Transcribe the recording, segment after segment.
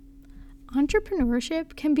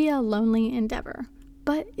Entrepreneurship can be a lonely endeavor,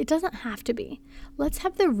 but it doesn't have to be. Let's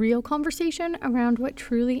have the real conversation around what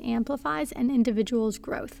truly amplifies an individual's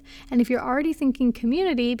growth. And if you're already thinking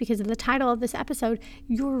community because of the title of this episode,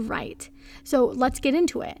 you're right. So let's get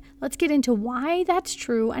into it. Let's get into why that's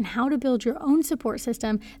true and how to build your own support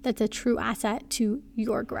system that's a true asset to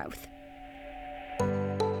your growth.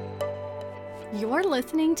 You're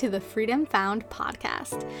listening to the Freedom Found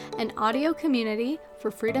podcast, an audio community for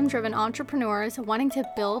freedom-driven entrepreneurs wanting to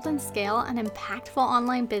build and scale an impactful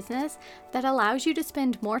online business that allows you to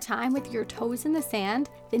spend more time with your toes in the sand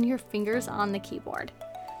than your fingers on the keyboard.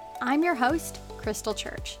 I'm your host, Crystal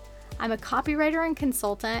Church. I'm a copywriter and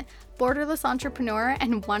consultant, borderless entrepreneur,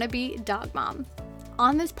 and wannabe dog mom.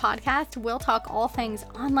 On this podcast, we'll talk all things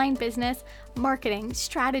online business, marketing,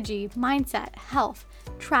 strategy, mindset, health,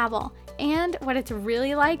 travel, and what it's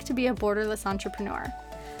really like to be a borderless entrepreneur.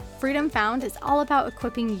 Freedom Found is all about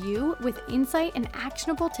equipping you with insight and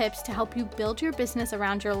actionable tips to help you build your business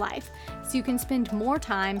around your life so you can spend more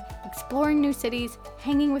time exploring new cities,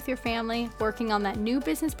 hanging with your family, working on that new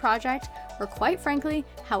business project, or quite frankly,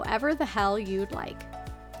 however the hell you'd like.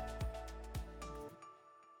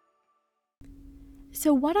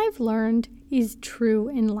 So what I've learned is true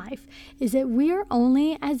in life is that we are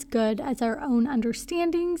only as good as our own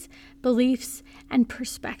understandings, beliefs, and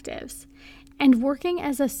perspectives. And working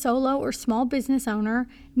as a solo or small business owner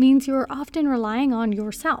means you're often relying on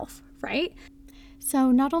yourself, right?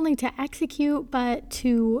 So not only to execute, but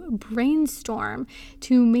to brainstorm,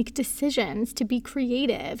 to make decisions, to be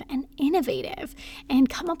creative and innovative, and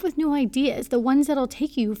come up with new ideas, the ones that'll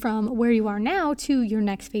take you from where you are now to your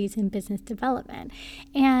next phase in business development.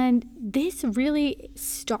 And this really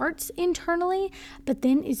starts internally, but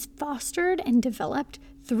then is fostered and developed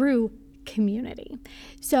through community.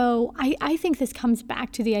 So I think this comes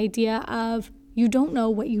back to the idea of you don't know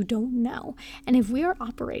what you don't know. And if we are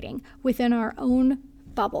operating within our own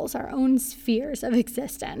bubbles, our own spheres of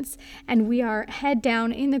existence, and we are head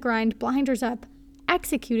down in the grind, blinders up,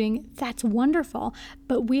 executing, that's wonderful.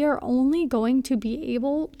 But we are only going to be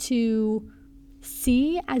able to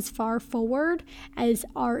see as far forward as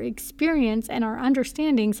our experience and our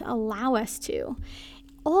understandings allow us to.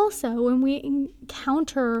 Also, when we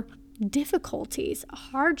encounter difficulties,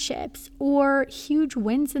 hardships, or huge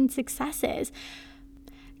wins and successes,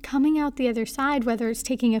 coming out the other side, whether it's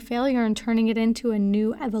taking a failure and turning it into a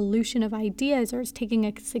new evolution of ideas, or it's taking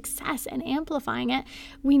a success and amplifying it,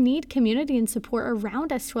 we need community and support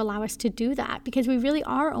around us to allow us to do that, because we really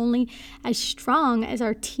are only as strong as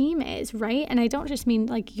our team is, right? And I don't just mean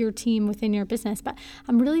like your team within your business, but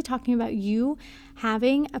I'm really talking about you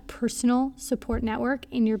having a personal support network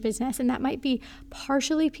in your business. And that might be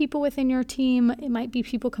partially people within your team. It might be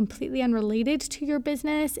people completely unrelated to your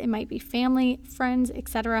business. It might be family, friends,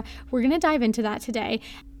 etc. We're going to dive into that today,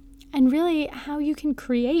 and really how you can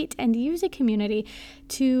create and use a community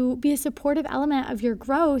to be a supportive element of your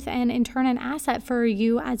growth, and in turn an asset for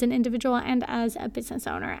you as an individual and as a business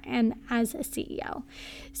owner and as a CEO.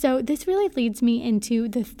 So this really leads me into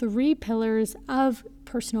the 3 pillars of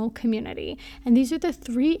personal community. And these are the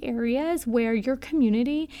 3 areas where your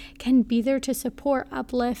community can be there to support,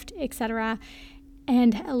 uplift, etc.,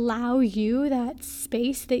 and allow you that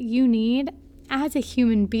space that you need as a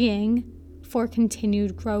human being for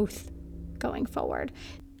continued growth going forward.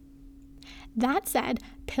 That said,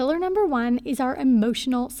 pillar number 1 is our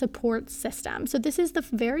emotional support system. So this is the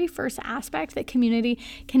very first aspect that community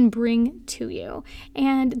can bring to you.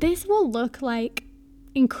 And this will look like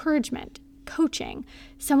encouragement, coaching,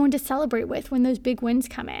 someone to celebrate with when those big wins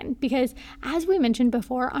come in. Because as we mentioned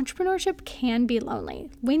before, entrepreneurship can be lonely.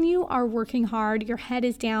 When you are working hard, your head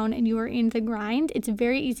is down and you are in the grind, it's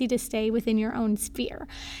very easy to stay within your own sphere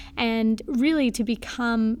and really to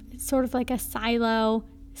become sort of like a solo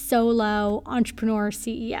entrepreneur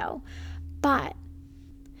CEO. But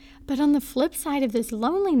on the flip side of this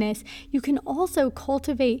loneliness, you can also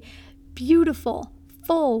cultivate beautiful,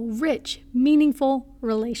 full, rich, meaningful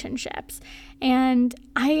relationships. And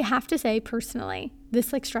I have to say personally,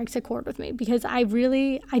 this strikes a chord with me, because I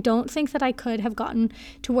don't think that I could have gotten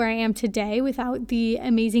to where I am today without the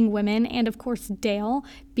amazing women and of course Dale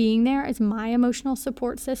being there as my emotional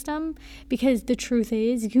support system. Because the truth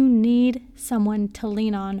is, you need someone to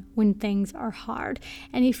lean on when things are hard.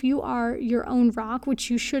 And if you are your own rock, which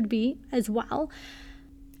you should be as well,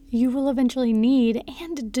 you will eventually need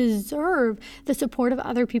and deserve the support of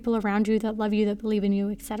other people around you that love you, that believe in you,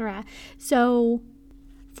 etc. So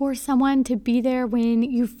for someone to be there when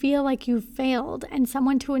you feel like you've failed, and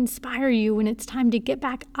someone to inspire you when it's time to get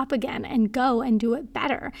back up again and go and do it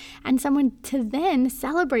better, and someone to then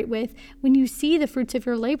celebrate with when you see the fruits of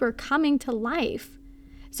your labor coming to life.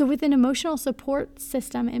 So with an emotional support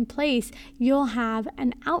system in place, you'll have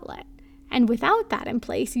an outlet. And without that in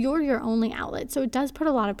place, you're your only outlet. So it does put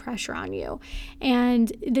a lot of pressure on you. And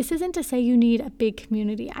this isn't to say you need a big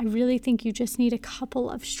community. I really think you just need a couple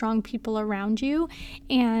of strong people around you.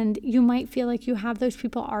 And you might feel like you have those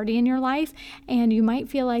people already in your life, and you might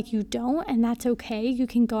feel like you don't, and that's okay. You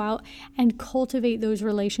can go out and cultivate those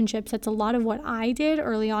relationships. That's a lot of what I did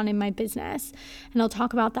early on in my business. And I'll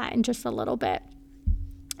talk about that in just a little bit.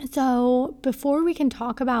 So before we can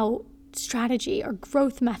talk about strategy or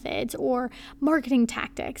growth methods or marketing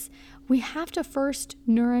tactics, we have to first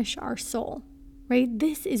nourish our soul, right?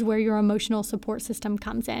 This is where your emotional support system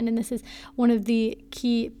comes in. And this is one of the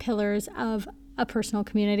key pillars of a personal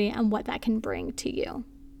community and what that can bring to you.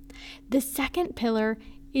 The second pillar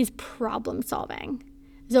is problem solving.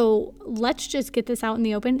 So let's just get this out in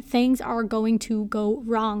the open. Things are going to go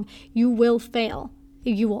wrong. You will fail.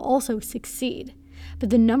 You will also succeed.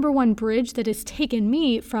 But the number one bridge that has taken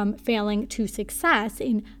me from failing to success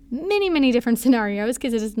in many, many different scenarios,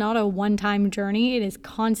 because it is not a one-time journey, it is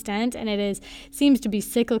constant, and seems to be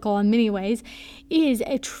cyclical in many ways, is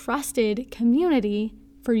a trusted community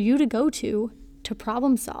for you to go to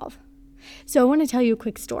problem solve. So I want to tell you a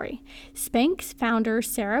quick story. Spanx founder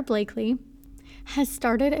Sara Blakely has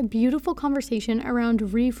started a beautiful conversation around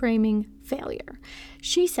reframing failure.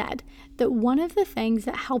 She said that one of the things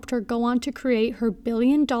that helped her go on to create her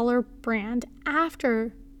billion-dollar brand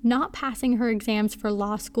after not passing her exams for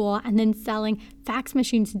law school and then selling fax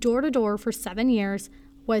machines door to door for 7 years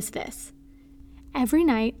was this. Every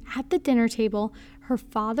night at the dinner table, her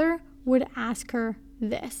father would ask her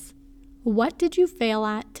this: "What did you fail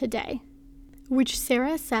at today?" Which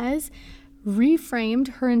Sara says reframed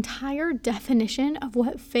her entire definition of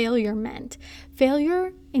what failure meant.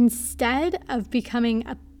 Failure, instead of becoming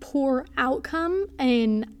a poor outcome,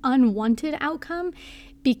 an unwanted outcome,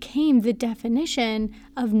 became the definition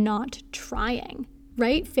of not trying,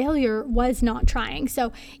 right? Failure was not trying.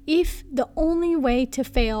 So if the only way to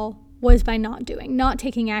fail was by not doing, not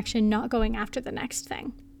taking action, not going after the next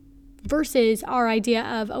thing, versus our idea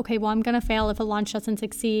of, okay, well, I'm going to fail if a launch doesn't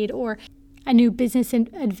succeed, or a new business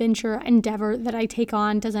adventure endeavor that I take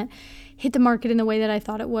on doesn't hit the market in the way that I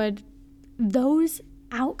thought it would. Those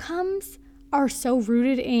outcomes are so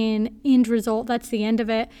rooted in end result. That's the end of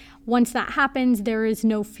it. Once that happens, there is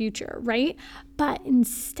no future, right? But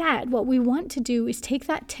instead, what we want to do is take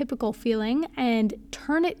that typical feeling and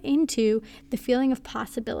turn it into the feeling of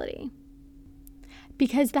possibility.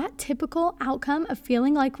 Because that typical outcome of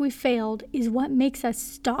feeling like we failed is what makes us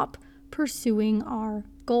stop pursuing our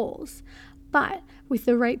goals. But with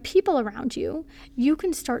the right people around you, you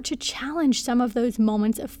can start to challenge some of those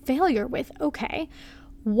moments of failure with, okay,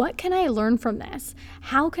 what can I learn from this?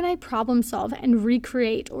 How can I problem solve and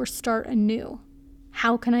recreate or start anew?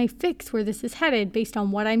 How can I fix where this is headed based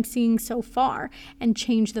on what I'm seeing so far and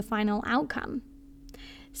change the final outcome?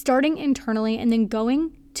 Starting internally and then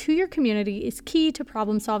going to your community is key to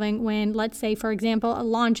problem solving when, let's say, for example, a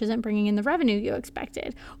launch isn't bringing in the revenue you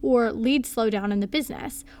expected, or leads slow down in the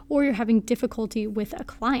business, or you're having difficulty with a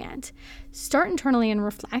client. Start internally and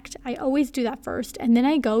reflect. I always do that first, and then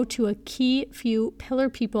I go to a key few pillar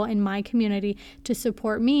people in my community to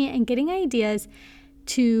support me and getting ideas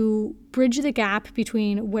to bridge the gap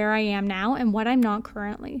between where I am now and what I'm not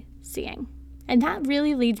currently seeing. And that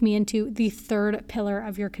really leads me into the third pillar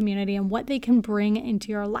of your community and what they can bring into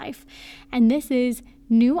your life. And this is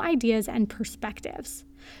new ideas and perspectives.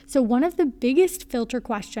 So one of the biggest filter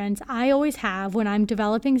questions I always have when I'm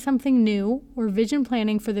developing something new or vision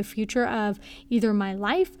planning for the future of either my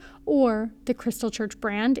life or the Crystal Church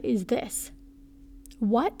brand is this: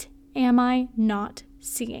 what am I not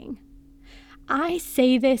seeing? I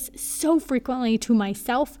say this so frequently to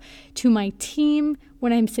myself, to my team,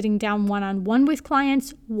 when I'm sitting down one-on-one with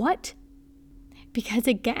clients. What? Because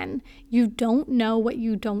again, you don't know what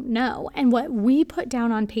you don't know. And what we put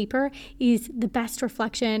down on paper is the best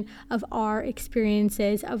reflection of our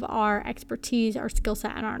experiences, of our expertise, our skill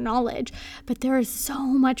set, and our knowledge. But there is so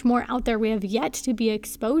much more out there we have yet to be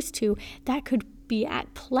exposed to that could be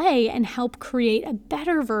at play and help create a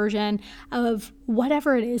better version of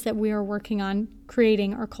whatever it is that we are working on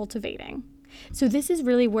creating or cultivating. So this is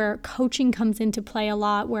really where coaching comes into play a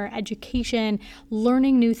lot, where education,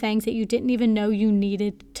 learning new things that you didn't even know you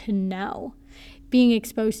needed to know, being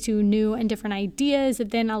exposed to new and different ideas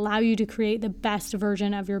that then allow you to create the best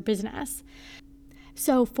version of your business.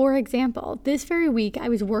 So, for example, this very week, I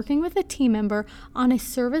was working with a team member on a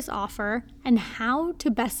service offer and how to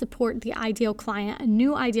best support the ideal client, a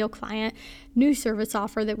new ideal client, new service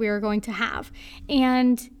offer that we were going to have.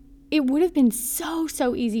 And it would have been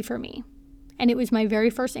so easy for me. And it was my very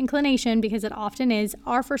first inclination, because it often is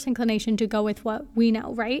our first inclination to go with what we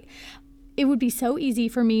know, right? It would be so easy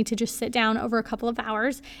for me to just sit down over a couple of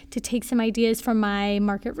hours to take some ideas from my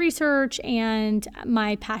market research and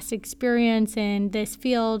my past experience in this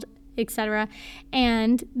field, etc.,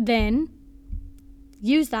 and then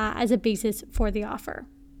use that as a basis for the offer.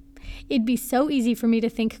 It'd be so easy for me to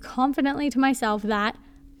think confidently to myself that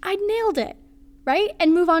I nailed it, right?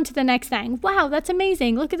 And move on to the next thing. Wow, that's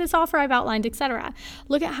amazing. Look at this offer I've outlined, etc.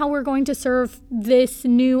 Look at how we're going to serve this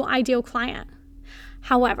new ideal client.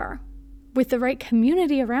 However, with the right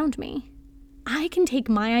community around me, I can take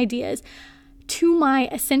my ideas to my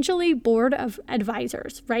essentially board of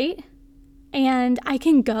advisors, right? And I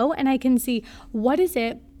can go and I can see what is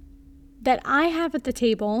it that I have at the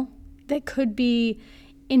table that could be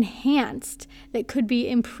enhanced, that could be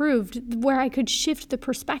improved, where I could shift the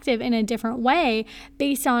perspective in a different way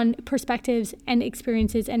based on perspectives and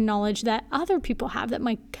experiences and knowledge that other people have, that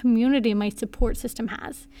my community, my support system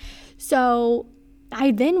has. So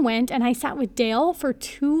I then went and I sat with Dale for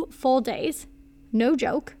 2 full days. No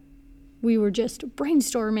joke. We were just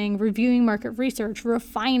brainstorming, reviewing market research,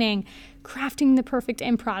 refining, crafting the perfect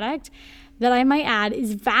end product that, I might add,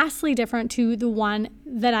 is vastly different to the one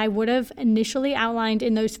that I would have initially outlined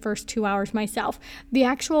in those first 2 hours myself. The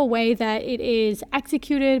actual way that it is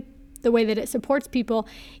executed, the way that it supports people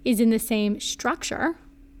is in the same structure,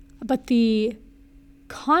 but the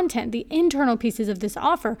content, the internal pieces of this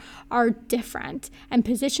offer are different and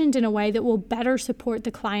positioned in a way that will better support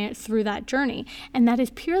the client through that journey. And that is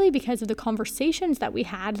purely because of the conversations that we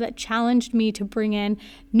had that challenged me to bring in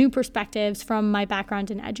new perspectives from my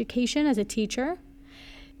background in education as a teacher,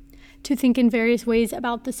 to think in various ways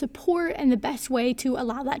about the support and the best way to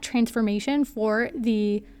allow that transformation for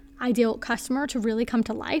the ideal customer to really come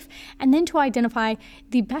to life, and then to identify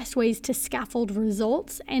the best ways to scaffold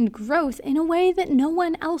results and growth in a way that no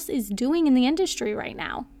one else is doing in the industry right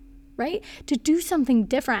now, right? To do something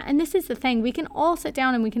different. And this is the thing, we can all sit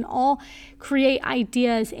down and we can all create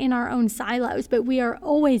ideas in our own silos, but we are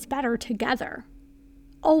always better together,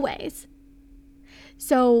 always.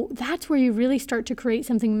 So that's where you really start to create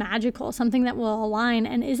something magical, something that will align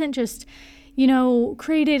and isn't just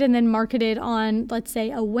created and then marketed on, let's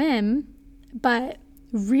say, a whim, but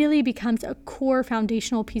really becomes a core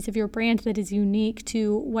foundational piece of your brand that is unique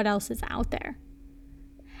to what else is out there.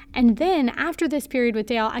 And then after this period with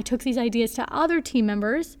Dale, I took these ideas to other team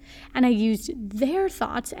members and I used their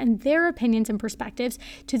thoughts and their opinions and perspectives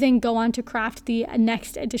to then go on to craft the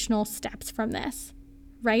next additional steps from this.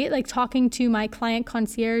 Right? Like talking to my client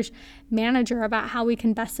concierge manager about how we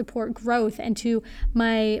can best support growth, and to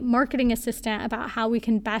my marketing assistant about how we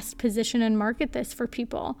can best position and market this for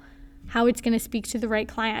people, how it's going to speak to the right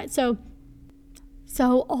client. So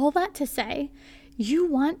all that to say, you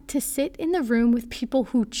want to sit in the room with people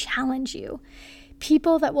who challenge you,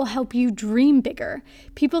 people that will help you dream bigger,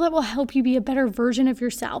 people that will help you be a better version of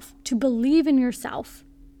yourself, to believe in yourself,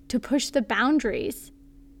 to push the boundaries.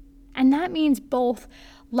 And that means both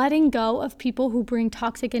letting go of people who bring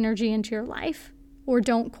toxic energy into your life or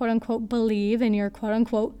don't quote unquote believe in your quote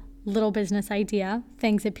unquote little business idea,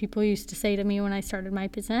 things that people used to say to me when I started my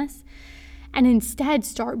business, and instead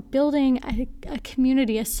start building a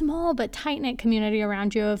community, a small but tight-knit community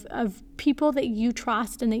around you of people that you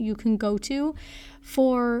trust and that you can go to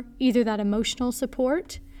for either that emotional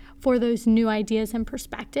support, for those new ideas and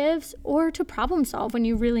perspectives, or to problem solve when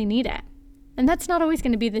you really need it. And that's not always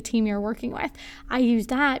going to be the team you're working with. I use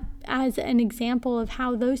that as an example of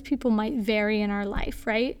how those people might vary in our life,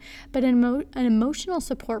 right? But an emotional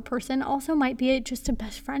support person also might be just a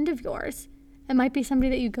best friend of yours. It might be somebody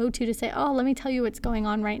that you go to say, oh, let me tell you what's going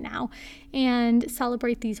on right now, and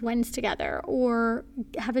celebrate these wins together, or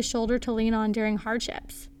have a shoulder to lean on during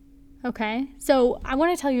hardships. Okay? So I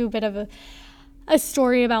want to tell you a bit of a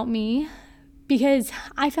story about me, because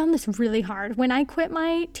I found this really hard. When I quit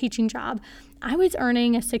my teaching job, I was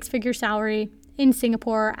earning a 6-figure salary in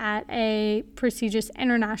Singapore at a prestigious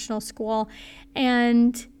international school,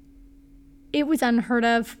 and it was unheard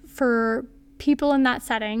of for people in that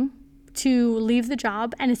setting to leave the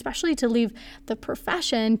job, and especially to leave the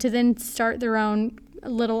profession to then start their own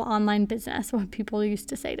little online business, what people used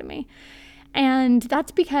to say to me. And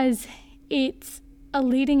that's because it's a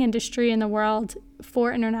leading industry in the world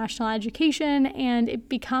for international education, and it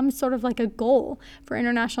becomes sort of like a goal for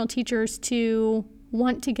international teachers to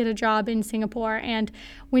want to get a job in Singapore, and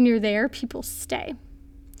when you're there, people stay.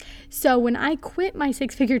 So when I quit my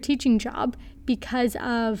 6-figure teaching job because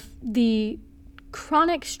of the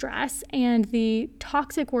chronic stress and the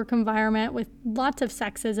toxic work environment with lots of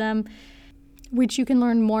sexism, which you can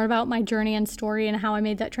learn more about my journey and story and how I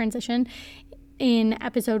made that transition in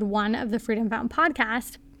episode 1 of the Freedom Fountain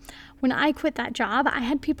podcast. When I quit that job, I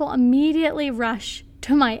had people immediately rush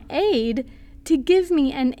to my aid to give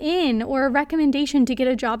me an in or a recommendation to get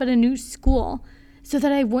a job at a new school so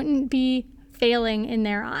that I wouldn't be failing in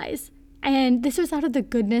their eyes. And this was out of the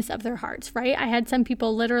goodness of their hearts, right? I had some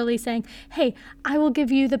people literally saying, hey, I will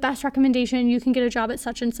give you the best recommendation. You can get a job at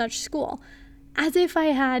such and such school. As if I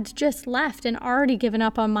had just left and already given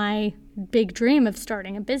up on my big dream of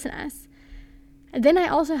starting a business. And then I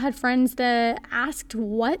also had friends that asked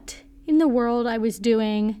what in the world I was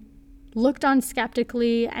doing, looked on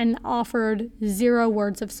skeptically, and offered 0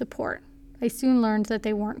 words of support. I soon learned that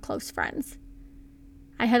they weren't close friends.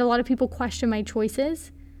 I had a lot of people question my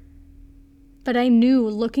choices, but I knew,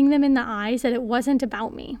 looking them in the eyes, that it wasn't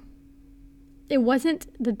about me. It wasn't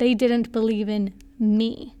that they didn't believe in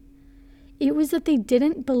me. It was that they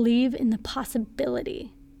didn't believe in the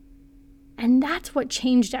possibility. And that's what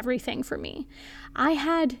changed everything for me. I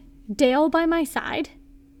had Dale by my side,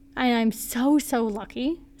 and I'm so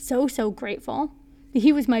lucky, so grateful.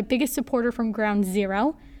 He was my biggest supporter from ground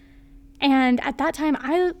zero. And at that time,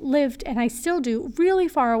 I lived, and I still do, really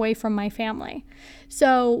far away from my family.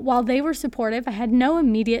 So while they were supportive, I had no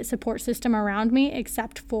immediate support system around me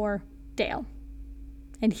except for Dale.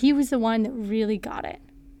 And he was the one that really got it.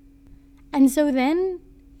 And so then,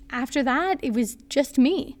 after that, it was just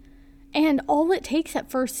me. And all it takes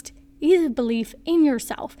at first is a belief in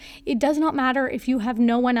yourself. It does not matter if you have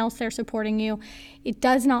no one else there supporting you. It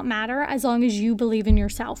does not matter as long as you believe in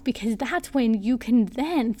yourself, because that's when you can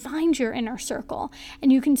then find your inner circle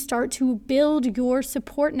and you can start to build your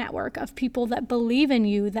support network of people that believe in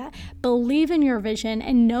you, that believe in your vision,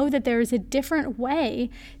 and know that there is a different way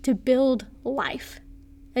to build life.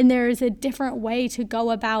 And there is a different way to go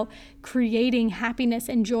about creating happiness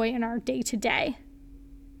and joy in our day-to-day.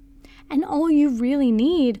 And all you really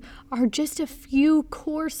need are just a few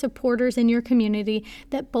core supporters in your community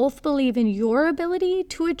that both believe in your ability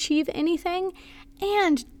to achieve anything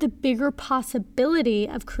and the bigger possibility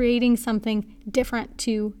of creating something different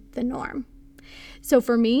to the norm. So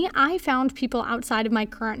for me, I found people outside of my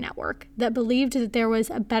current network that believed that there was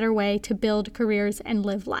a better way to build careers and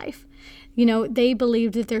live life. You know, they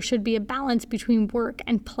believed that there should be a balance between work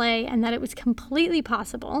and play, and that it was completely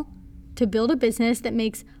possible to build a business that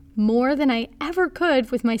makes more than I ever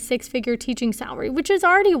could with my 6-figure teaching salary, which is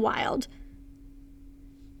already wild.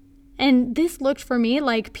 And this looked for me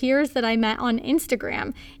like peers that I met on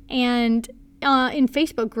Instagram and in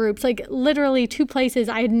Facebook groups, like literally 2 places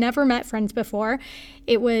I had never met friends before.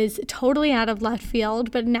 It was totally out of left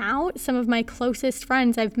field, but now some of my closest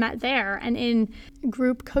friends I've met there and in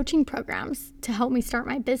group coaching programs to help me start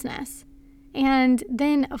my business. And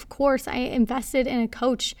then, of course, I invested in a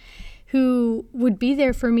coach who would be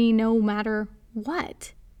there for me no matter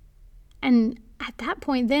what. And at that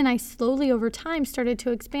point, then I slowly over time started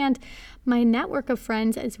to expand my network of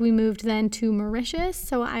friends as we moved then to Mauritius.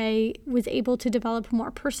 So I was able to develop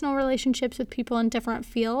more personal relationships with people in different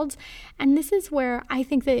fields. And this is where I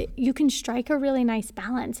think that you can strike a really nice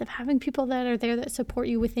balance of having people that are there that support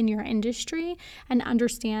you within your industry and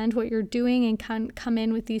understand what you're doing and can come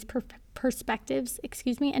in with these perspectives,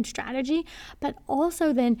 and strategy, but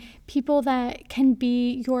also then people that can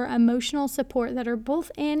be your emotional support that are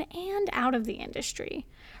both in and out of the industry,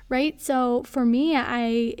 right? So for me,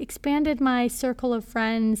 I expanded my circle of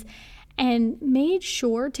friends and made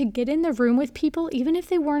sure to get in the room with people, even if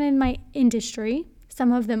they weren't in my industry.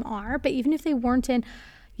 Some of them are, but even if they weren't in,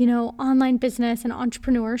 online business and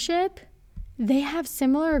entrepreneurship, they have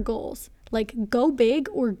similar goals, like go big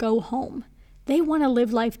or go home. They want to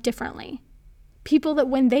live life differently. People that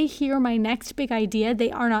when they hear my next big idea,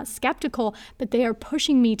 they are not skeptical, but they are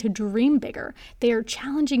pushing me to dream bigger. They are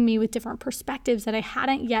challenging me with different perspectives that I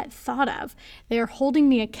hadn't yet thought of. They are holding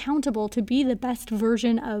me accountable to be the best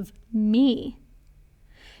version of me.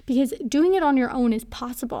 Because doing it on your own is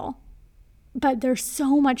possible, but there's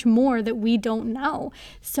so much more that we don't know.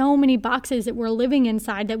 So many boxes that we're living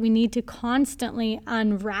inside that we need to constantly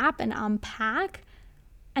unwrap and unpack.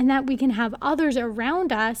 And that we can have others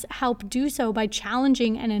around us help do so by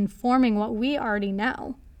challenging and informing what we already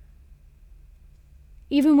know.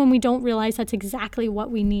 even when we don't realize that's exactly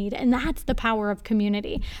what we need. And that's the power of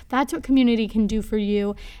community. That's what community can do for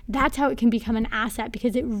you. That's how it can become an asset,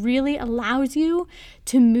 because it really allows you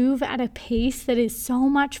to move at a pace that is so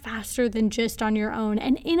much faster than just on your own.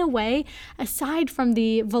 And in a way, aside from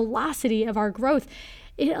the velocity of our growth,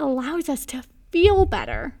 it allows us to feel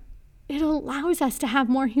better. It allows us to have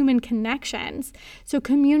more human connections. So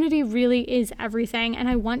community really is everything. And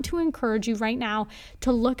I want to encourage you right now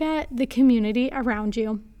to look at the community around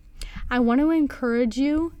you. I want to encourage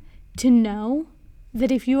you to know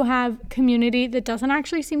that if you have community that doesn't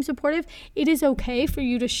actually seem supportive, it is okay for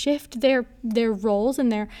you to shift their roles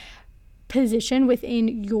and their position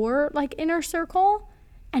within your inner circle,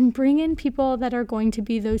 and bring in people that are going to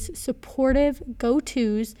be those supportive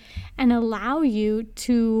go-tos and allow you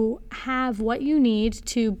to have what you need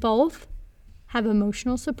to both have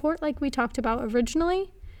emotional support, like we talked about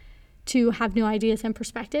originally, to have new ideas and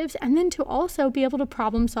perspectives, and then to also be able to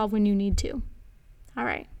problem solve when you need to. All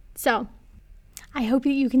right, so I hope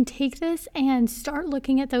that you can take this and start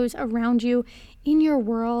looking at those around you in your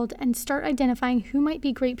world and start identifying who might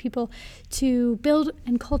be great people to build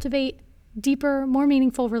and cultivate deeper, more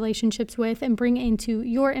meaningful relationships with, and bring into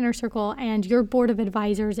your inner circle and your board of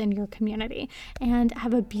advisors and your community. And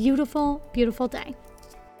have a beautiful, beautiful day.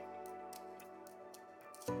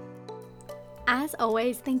 As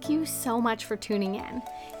always, thank you so much for tuning in.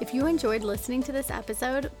 If you enjoyed listening to this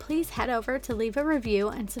episode, please head over to leave a review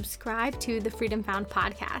and subscribe to the Freedom Found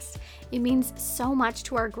podcast. It means so much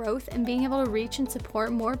to our growth and being able to reach and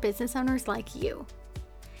support more business owners like you.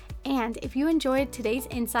 And if you enjoyed today's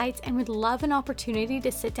insights and would love an opportunity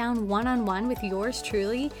to sit down one-on-one with yours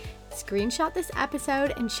truly, screenshot this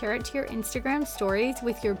episode and share it to your Instagram stories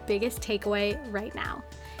with your biggest takeaway right now.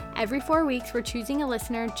 Every 4 weeks, we're choosing a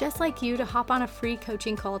listener just like you to hop on a free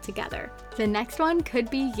coaching call together. The next one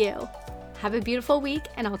could be you. Have a beautiful week,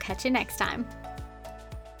 and I'll catch you next time.